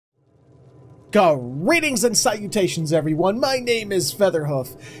Greetings and salutations, everyone. My name is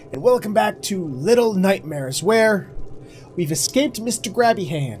Featherhoof, and welcome back to Little Nightmares, where we've escaped Mr.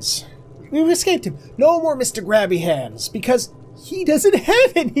 Grabbyhands. We've escaped him. No more Mr. Grabbyhands, because he doesn't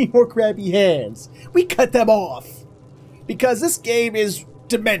have any more grabby hands. We cut them off. Because this game is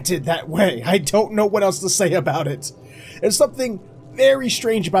demented that way. I don't know what else to say about it. There's something very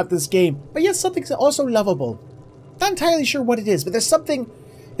strange about this game, but yet something also lovable. Not entirely sure what it is, but there's something...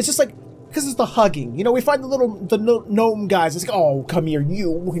 It's just like... Because it's the hugging. You know, we find the gnome guys. It's like, oh, come here,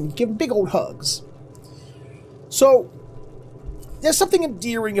 you. And give them big old hugs. So, there's something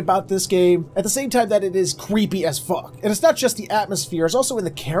endearing about this game, at the same time that it is creepy as fuck. And it's not just the atmosphere, it's also in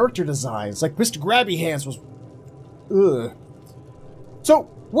the character designs. Like, Mr. Grabbyhands was... Ugh. So,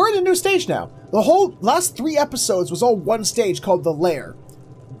 we're in a new stage now. The whole last 3 episodes was all one stage called The Lair.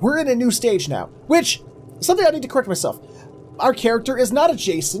 We're in a new stage now. Which, something I need to correct myself. Our character is not a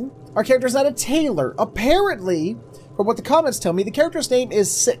Jason. Our character is not a Taylor. Apparently, from what the comments tell me, the character's name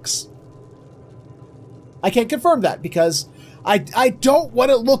is Six. I can't confirm that because I don't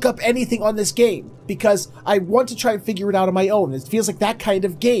want to look up anything on this game because I want to try and figure it out on my own. It feels like that kind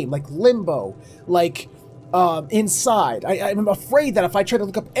of game, like Limbo, like Inside. I'm afraid that if I try to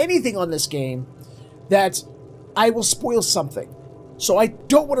look up anything on this game, that I will spoil something. So I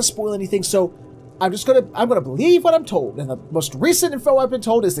don't want to spoil anything, so I'm gonna believe what I'm told, and the most recent info I've been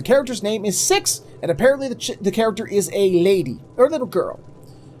told is the character's name is Six, and apparently the character is a lady, or a little girl.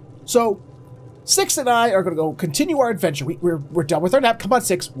 So, Six and I are gonna go continue our adventure. We're done with our nap. Come on,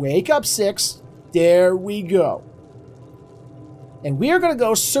 Six. Wake up, Six. There we go. And we are gonna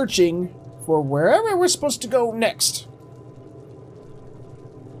go searching for wherever we're supposed to go next.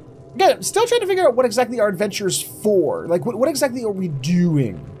 Again, I'm still trying to figure out what exactly our adventure is for. Like, what exactly are we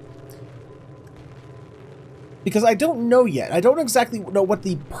doing? Because I don't know yet. I don't exactly know what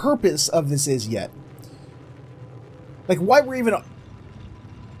the purpose of this is yet. Like, why we're even...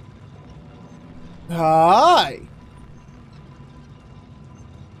 Hi!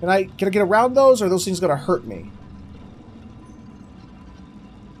 Can I get around those, or are those things gonna hurt me?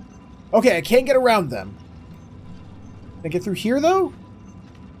 Okay, I can't get around them. Can I get through here, though?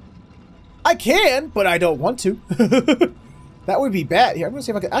 I can, but I don't want to. That would be bad. Here, I'm gonna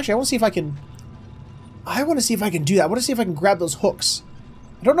see if I can... Actually, I want to see if I can... I want to see if I can do that. I want to see if I can grab those hooks.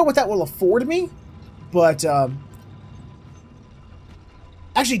 I don't know what that will afford me, but,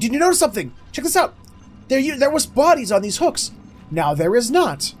 Actually, did you notice something? Check this out. There was bodies on these hooks. Now there is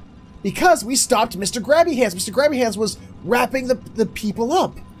not. Because we stopped Mr. Grabbyhands. Mr. Grabbyhands was wrapping the people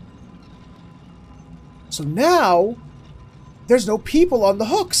up. So now, there's no people on the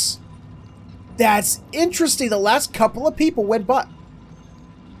hooks. That's interesting. The last couple of people went by.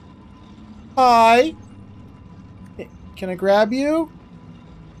 Hi. Can I grab you?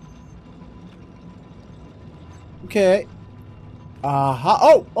 Okay.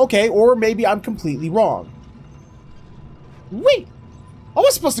 Oh, okay. Or maybe I'm completely wrong. Wait. I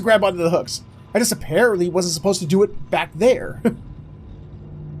was supposed to grab onto the hooks. I just apparently wasn't supposed to do it back there.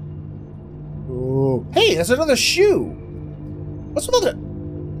 Oh. Hey, there's another shoe. What's with other...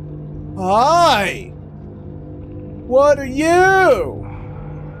 Hi. What are you?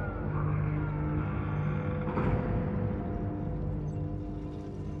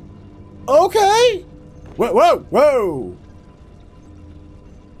 Okay. Whoa, whoa, whoa.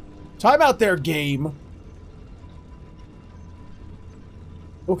 Time out there, game.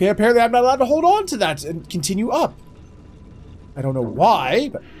 Okay, apparently I'm not allowed to hold on to that and continue up. I don't know why,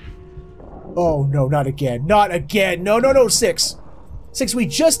 but... Oh, no, not again. Not again. No, no, no, Six. Six, we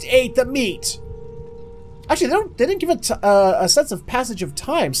just ate the meat. Actually, they didn't give a sense of passage of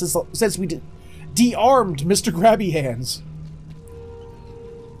time since we de-armed Mr. Grabbyhands.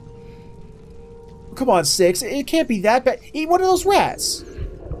 Come on, Six. It can't be that bad. Eat one of those rats.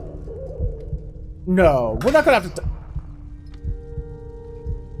 No, we're not gonna have to...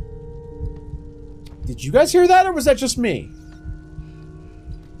 Did you guys hear that, or was that just me?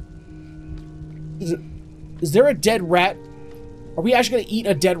 Is there a dead rat? Are we actually gonna eat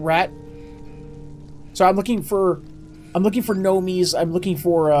a dead rat? So I'm looking for gnomies. I'm looking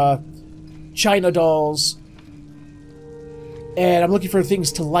for China dolls, and I'm looking for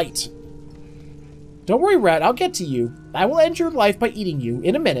things to light. Don't worry, rat. I'll get to you. I will end your life by eating you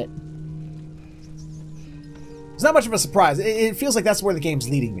in a minute. It's not much of a surprise. It feels like that's where the game's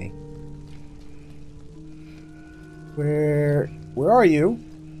leading me. Where are you?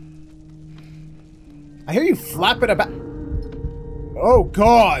 I hear you flapping about. Oh,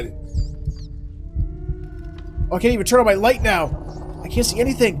 God. Oh, I can't even turn on my light now. I can't see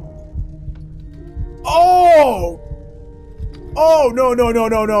anything. Oh! Oh, no, no, no,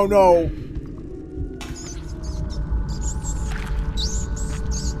 no, no, no.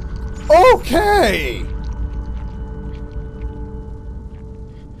 Okay!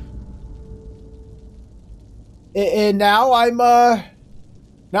 And now I'm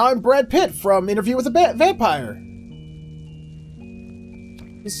Brad Pitt from Interview with a Vampire.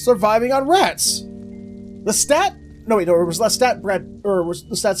 He's surviving on rats. Lestat? No, wait, no, it was Lestat or was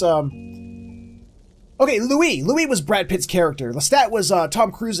Lestat's, okay, Louis. Louis was Brad Pitt's character. Lestat was,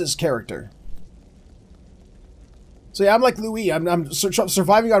 Tom Cruise's character. So yeah, I'm like Louis. I'm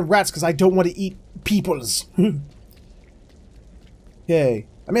surviving on rats because I don't want to eat peoples. Okay.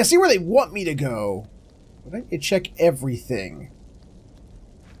 I mean, I see where they want me to go. But I need to check everything.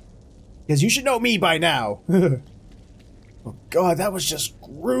 Because you should know me by now. Oh god, that was just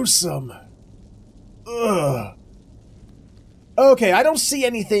gruesome. Ugh. Okay, I don't see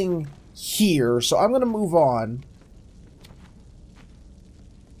anything here, so I'm gonna move on.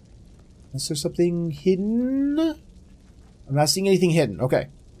 Is there something hidden? I'm not seeing anything hidden. Okay.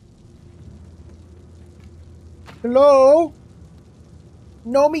 Hello?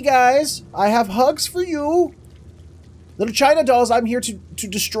 Know me, guys. I have hugs for you. Little China dolls, I'm here to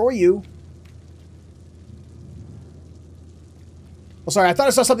destroy you. Oh, sorry, I thought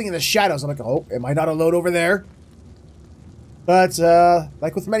I saw something in the shadows. I'm like, oh, am I not alone over there? But,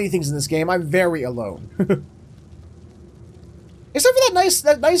 like with many things in this game, I'm very alone. Except for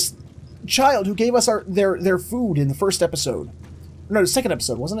that nice child who gave us their food in the first episode. No, the second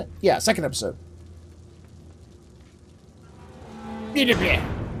episode, wasn't it? Yeah, second episode.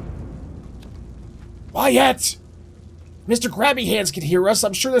 Quiet! Mr. Grabbyhands can hear us.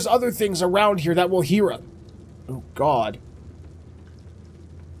 I'm sure there's other things around here that will hear us. Oh, God.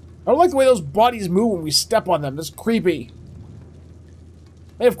 I don't like the way those bodies move when we step on them. That's creepy.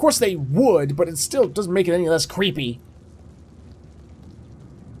 And of course they would, but it still doesn't make it any less creepy.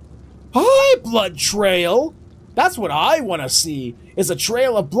 Hi, blood trail! That's what I want to see, is a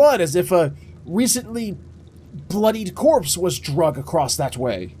trail of blood, as if a recently bloodied corpse was drug across that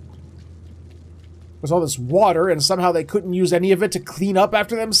way. There's all this water, and somehow they couldn't use any of it to clean up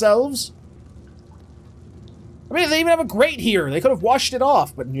after themselves? I mean, they even have a grate here. They could have washed it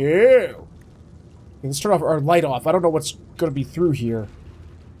off, but no. Okay, let's turn off our light off. I don't know what's going to be through here.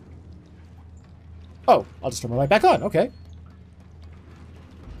 Oh, I'll just turn my light back on. Okay.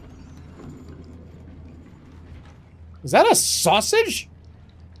 Is that a sausage?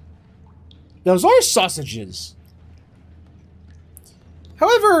 Those are sausages.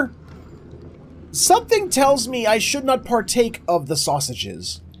 However, something tells me I should not partake of the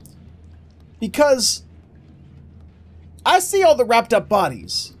sausages. Because I see all the wrapped up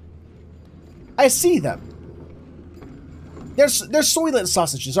bodies. I see them. They're Soylent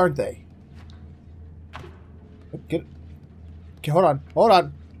sausages, aren't they? Get it. Okay, hold on. Hold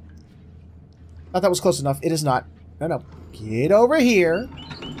on. Thought that was close enough. It is not. No, no. Get over here.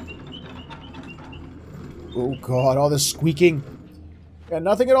 Oh, God. All this squeaking. Yeah,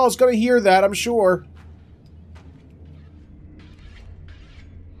 nothing at all is going to hear that, I'm sure.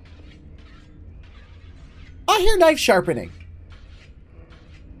 I hear knife sharpening.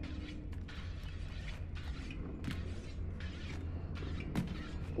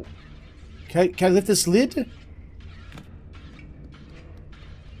 Can I lift this lid?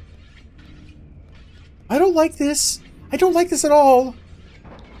 I don't like this. I don't like this at all.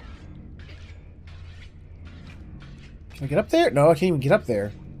 Can I get up there? No, I can't even get up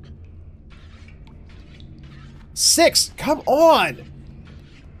there. 6! Come on!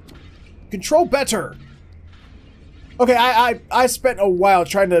 Control better! Okay, I spent a while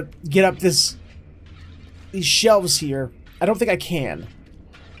trying to get up these shelves here. I don't think I can.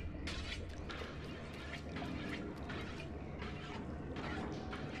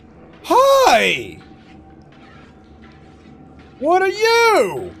 Hi! What are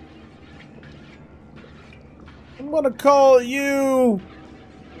you? I'm gonna call you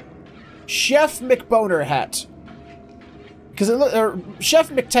Chef McBoner Hat. Because it or Chef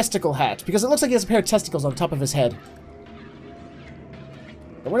McTesticle Hat, because it looks like he has a pair of testicles on top of his head.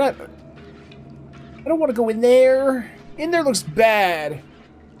 But we're not. I don't want to go in there. In there looks bad.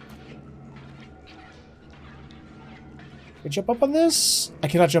 Can I jump up on this? I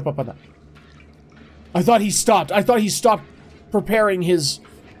cannot jump up on that. I thought he stopped. I thought he stopped preparing his.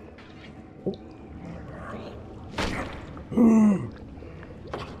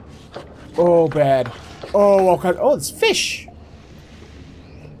 Oh, bad. Oh, okay. Oh, it's fish.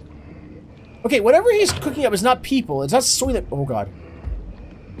 Okay, whatever he's cooking up is not people. It's not Soylent. Oh, God.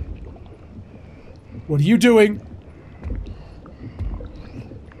 What are you doing?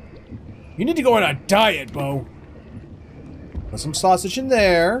 You need to go on a diet, Bo. Put some sausage in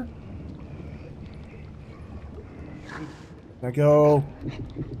there. I go...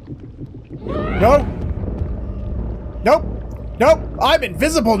 No! Nope! Nope! I'm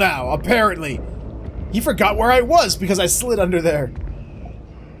invisible now, apparently! He forgot where I was because I slid under there.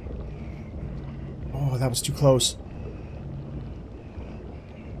 Oh, that was too close.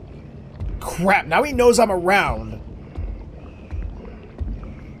 Crap, now he knows I'm around.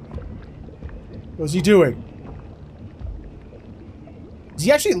 What's he doing? Is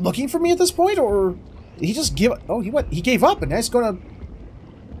he actually looking for me at this point, or did he just give up? Oh, he gave up, and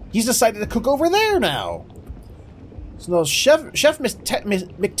he's decided to cook over there now. So no, Chef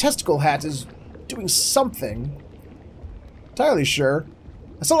McTesticle Hat is doing something. Entirely sure.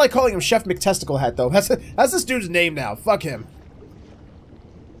 I still like calling him Chef McTesticle Hat, though. That's this dude's name now. Fuck him.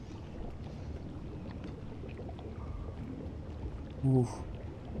 Ooh.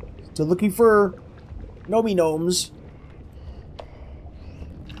 Still looking for Nomi Gnomes.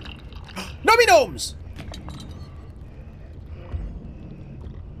 Nomi Gnomes!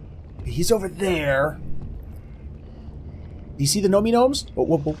 He's over there. Do you see the Nomi Gnomes? Oh,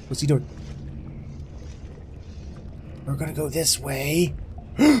 whoa, whoa, what's he doing? We're gonna go this way.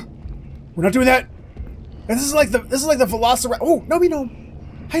 We're not doing that. And this is like the Velociraptor. Oh, Nomi Gnome.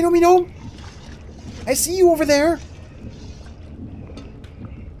 Hi, Nomi Gnome. I see you over there.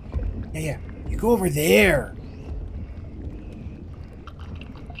 Yeah. You go over there.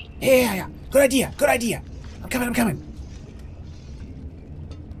 Yeah. Good idea. Good idea. I'm coming.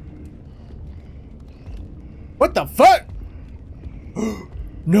 What the fuck?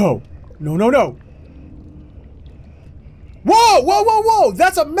 No. Whoa!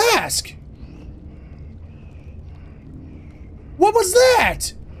 That's a mask! What was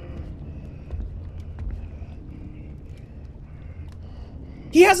that?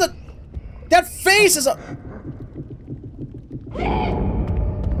 He has a... That face is a...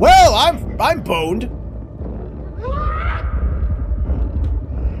 Well, I'm boned.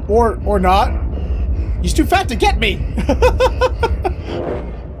 Or not. He's too fat to get me.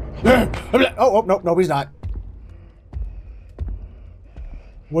 Oh, no, he's not.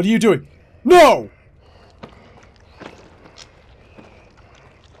 What are you doing? No!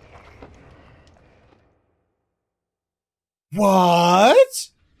 What?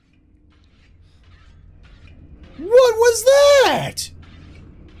 What was that?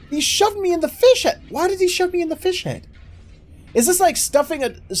 He shoved me in the fish head. Why did he shove me in the fish head? Is this like stuffing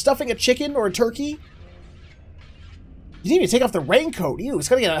a chicken or a turkey? You didn't even take off the raincoat. Ew, it's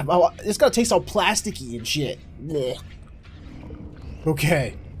gonna taste all plasticky and shit. Blech.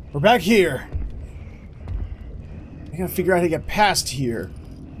 Okay, we're back here. I gotta figure out how to get past here.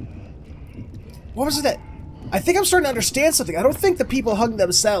 What was it? I think I'm starting to understand something. I don't think the people hung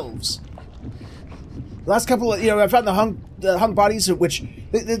themselves. The last couple of, I found the hung bodies, which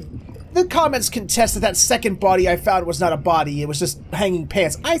the comments contest that second body I found was not a body. It was just hanging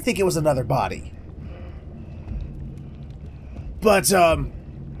pants. I think it was another body. But I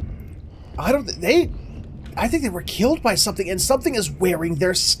think they were killed by something, and something is wearing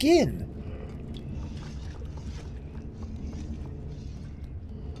their skin.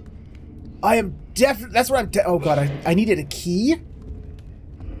 I am definitely... That's what I'm... Oh, God. I needed a key?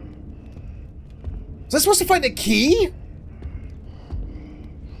 Was I supposed to find a key?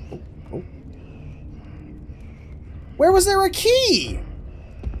 Oh. Where was there a key?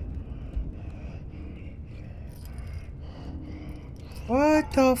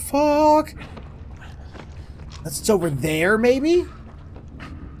 What the fuck? It's over there, maybe?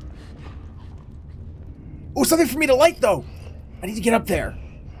 Oh, something for me to light, though. I need to get up there.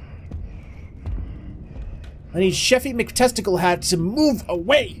 I need Chefy McTesticle Hat to move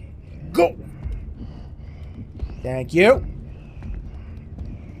away. Go. Thank you.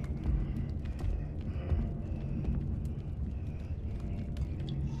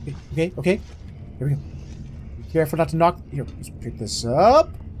 Okay. Here we go. Be careful not to knock. Here, let's pick this up.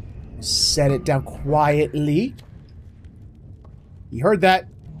 Set it down quietly. You heard that.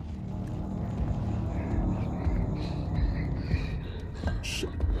 Shit.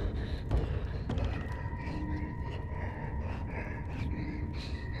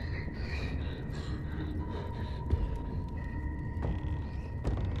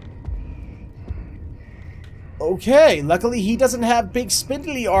 Okay, luckily he doesn't have big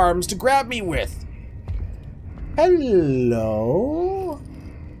spindly arms to grab me with. Hello?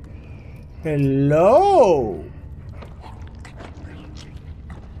 Hello?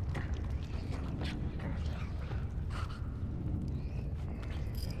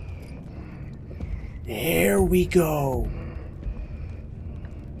 There we go.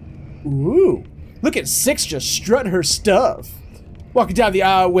 Ooh, look at Six just strut her stuff. Walking down the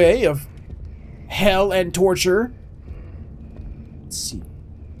highway of hell and torture. Let's see.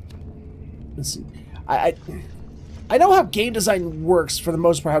 Let's see. I know how game design works for the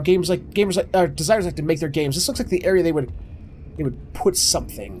most part. How designers like to make their games. This looks like the area they would put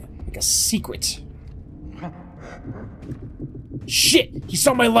something like a secret. Shit! He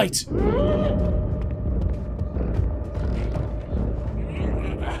saw my light.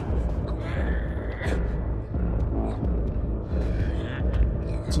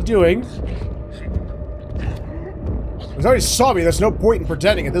 What's he doing? He's already saw me. There's no point in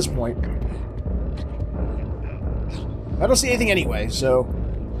pretending at this point. I don't see anything anyway, so...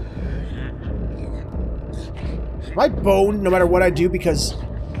 Am I boned no matter what I do because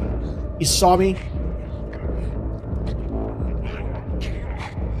he saw me?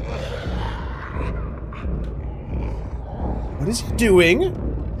 What is he doing?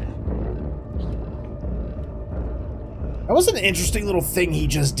 That was an interesting little thing he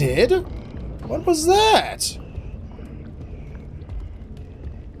just did. What was that?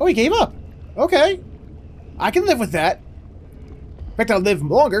 Oh, he gave up. Okay. I can live with that. In fact, I'll live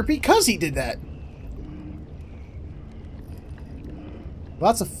longer because he did that.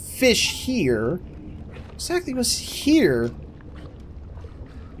 Lots of fish here. What exactly was here?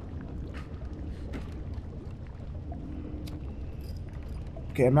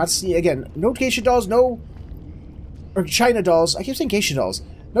 Okay, I'm not seeing... Again, no geisha dolls, no... Or China dolls. I keep saying geisha dolls.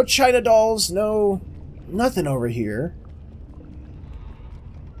 No China dolls, no... Nothing over here.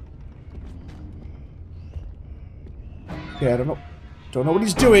 Okay, I don't know. Don't know what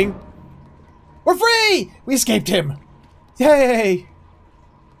he's doing. We're free! We escaped him! Yay!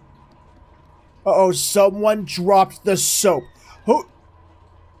 Uh-oh, someone dropped the soap. Who?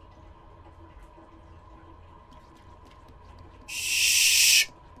 Shh!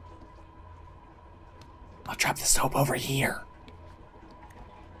 I'll drop the soap over here.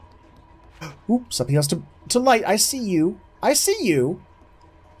 Oops, something else to light. I see you. I see you.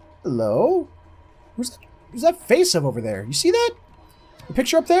 Hello? Who's that face of over there? You see that? The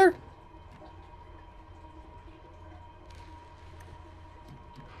picture up there?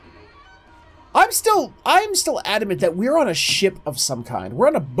 I'm still adamant that we're on a ship of some kind. We're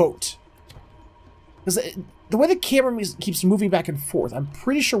on a boat. Because the way the camera keeps moving back and forth, I'm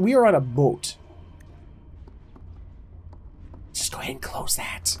pretty sure we are on a boat. Just go ahead and close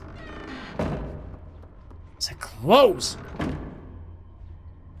that. I said close.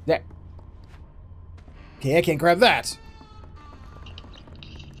 There. Okay, I can't grab that.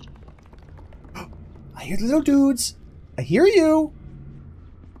 I hear the little dudes. I hear you.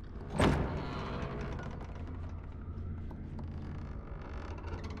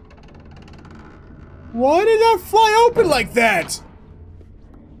 Why did that fly open like that?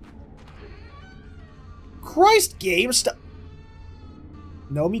 Christ, game, stop.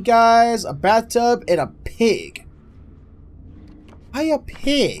 Know me, guys. A bathtub and a pig. Why a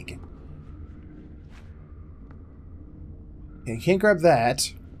pig? Okay, can't grab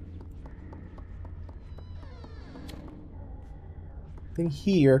that. Thing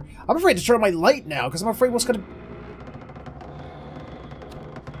here. I'm afraid to turn on my light now because I'm afraid what's gonna...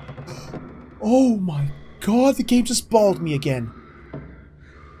 Oh my god, the game just balled me again.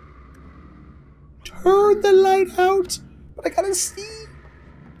 Turn the light out, but I gotta see.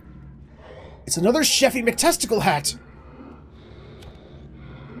 It's another Sheffy McTesticle hat.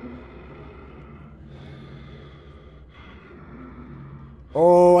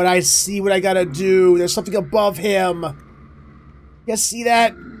 Oh, and I see what I gotta do. There's something above him. You guys see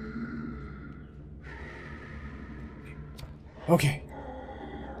that? Okay.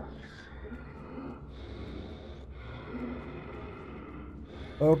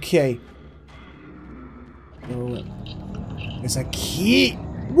 Okay. Oh, there's a key.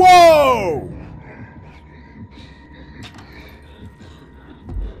 Whoa!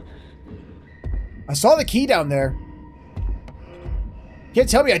 I saw the key down there. Can't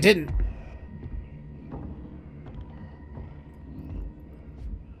tell me I didn't.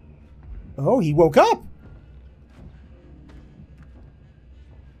 Oh, he woke up.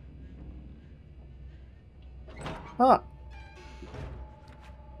 Huh.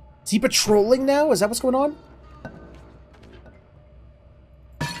 Is he patrolling now? Is that what's going on?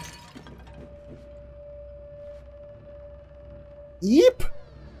 Eep?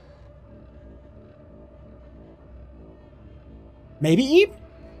 Maybe Eep?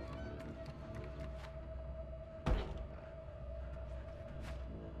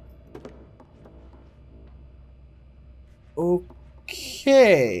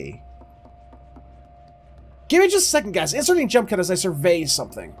 Okay. Give me just a second, guys. Inserting jump cut as I survey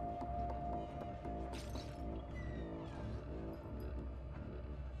something.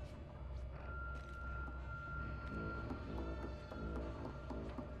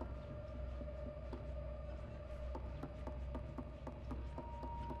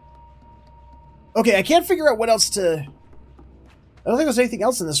 Okay, I can't figure out what else to... I don't think there's anything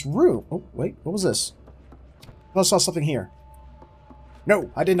else in this room. Oh, wait, what was this? I saw something here.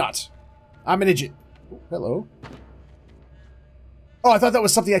 No, I did not. I'm an idiot. Oh, hello. Oh, I thought that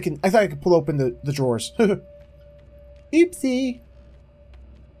was something I thought I could pull open the drawers. Oopsie.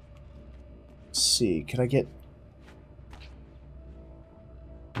 Let's see, can I get...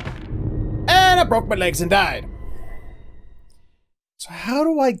 And I broke my legs and died. So how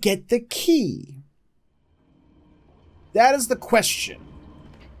do I get the key? That is the question.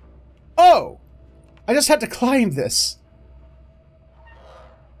 Oh! I just had to climb this.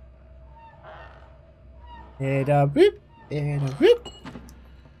 And a whoop, and a whoop.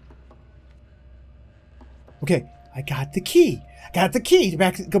 Okay, I got the key. I got the key to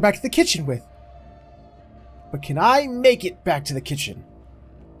go back to the kitchen with. But can I make it back to the kitchen?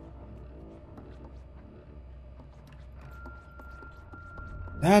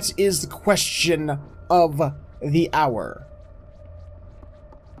 That is the question of the hour.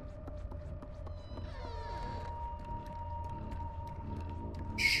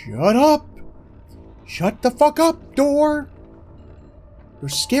 Shut up! Shut the fuck up, door! You're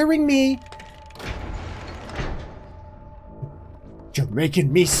scaring me. You're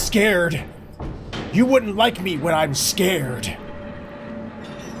making me scared. You wouldn't like me when I'm scared.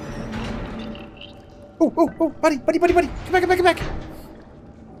 Oh, oh, oh, buddy, buddy, buddy, buddy. Come back, come back, come back.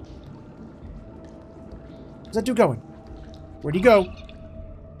 Where's that dude going? Where'd he go?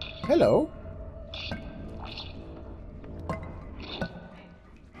 Hello.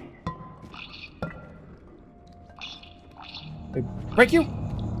 Hey, break you?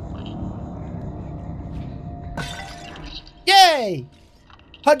 Yay!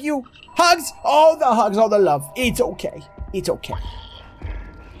 Hug you! Hugs! All the hugs, all the love. It's okay. It's okay.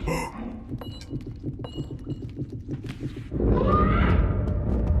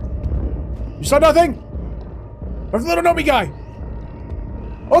 You saw nothing? There's a little Nomi guy.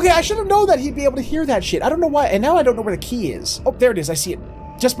 Okay, I should have known that he'd be able to hear that shit. I don't know why, and now I don't know where the key is. Oh, there it is. I see it.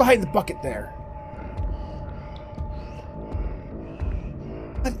 Just behind the bucket there.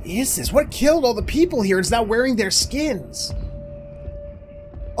 What is this? What killed all the people here and is now wearing their skins?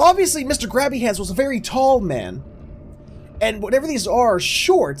 Obviously, Mr. Grabbyhands was a very tall man. And whatever these are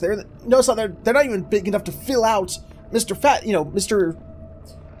short. Notice how they're not even big enough to fill out Mr. Fat, you know, Mr.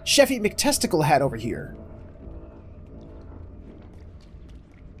 Sheffy McTesticle hat over here.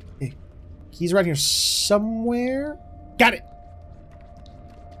 Okay. He's around here somewhere. Got it!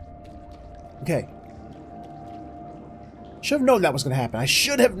 Okay. Should have known that was going to happen. I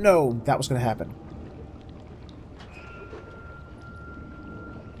should have known that was going to happen.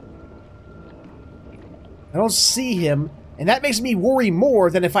 I don't see him, and that makes me worry more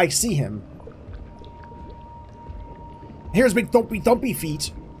than if I see him. Here's big dumpy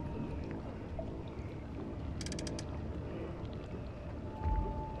feet.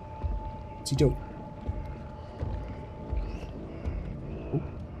 What's he doing? Oh.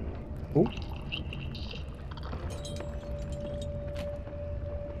 Oh.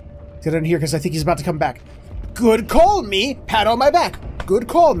 Get in here because I think he's about to come back. Good call, me. Pat on my back. Good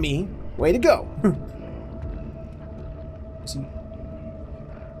call, me. Way to go. See?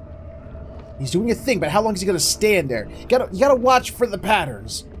 He's doing a thing, but how long is he going to stand there? You gotta watch for the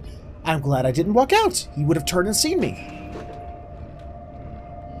patterns. I'm glad I didn't walk out. He would have turned and seen me.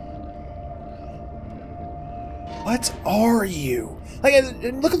 What are you? Like,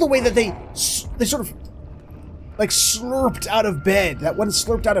 look at the way that they sort of like slurped out of bed. That one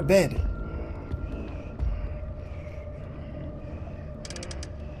slurped out of bed.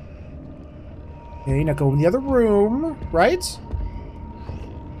 Okay, now go in the other room, right?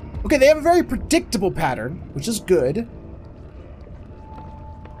 Okay, they have a very predictable pattern, which is good.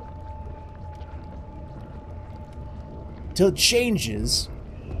 Till it changes.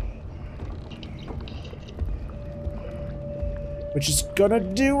 Which is gonna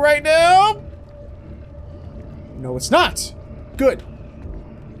do right now. No, it's not. Good.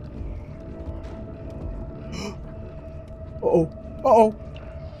 Uh-oh. Uh-oh.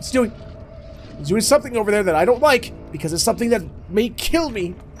 What's he doing? He's doing something over there that I don't like, because it's something that may kill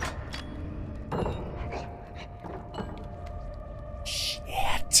me.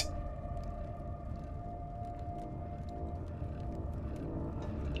 Shit.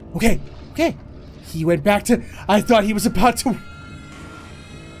 Okay, okay. He went back to... I thought he was about to...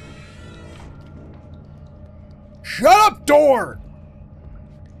 Shut up, door!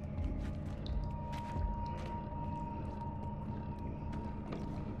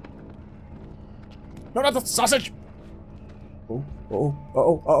 No, not the sausage! Oh,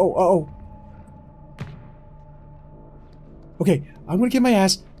 uh-oh. Okay, I'm gonna get my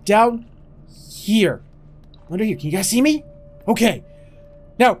ass down here. Under here. Can you guys see me? Okay.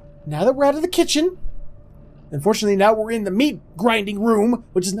 Now that we're out of the kitchen, unfortunately now we're in the meat grinding room,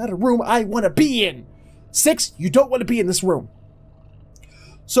 which is not a room I want to be in. 6, you don't want to be in this room.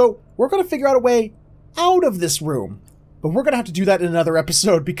 So we're going to figure out a way out of this room. But we're going to have to do that in another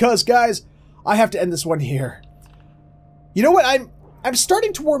episode because, guys, I have to end this one here. You know what? I'm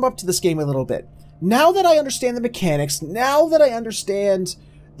starting to warm up to this game a little bit. Now that I understand the mechanics, now that I understand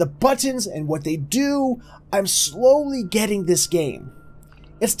the buttons and what they do, I'm slowly getting this game.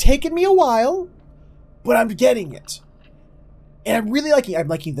 It's taken me a while, but I'm getting it. And I'm really liking it. I'm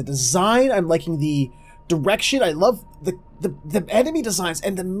liking the design. I'm liking the direction. I love the enemy designs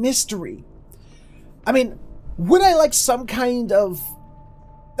and the mystery. I mean, would I like some kind of...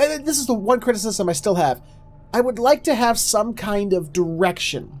 This is the one criticism I still have. I would like to have some kind of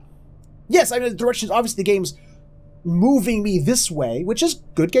direction. Yes, I mean, the direction is obviously the game's moving me this way, which is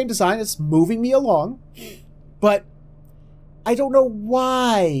good game design. It's moving me along. But I don't know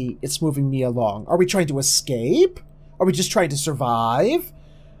why it's moving me along. Are we trying to escape? Are we just trying to survive?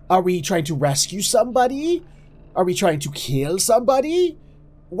 Are we trying to rescue somebody? Are we trying to kill somebody?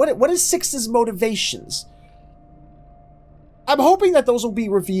 What is 6's motivations? I'm hoping that those will be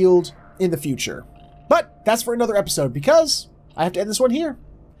revealed in the future. But that's for another episode because I have to end this one here.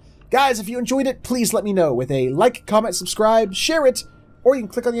 Guys, if you enjoyed it, please let me know with a like, comment, subscribe, share it, or you can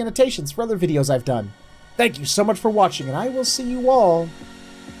click on the annotations for other videos I've done. Thank you so much for watching, and I will see you all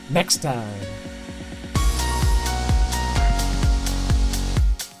next time.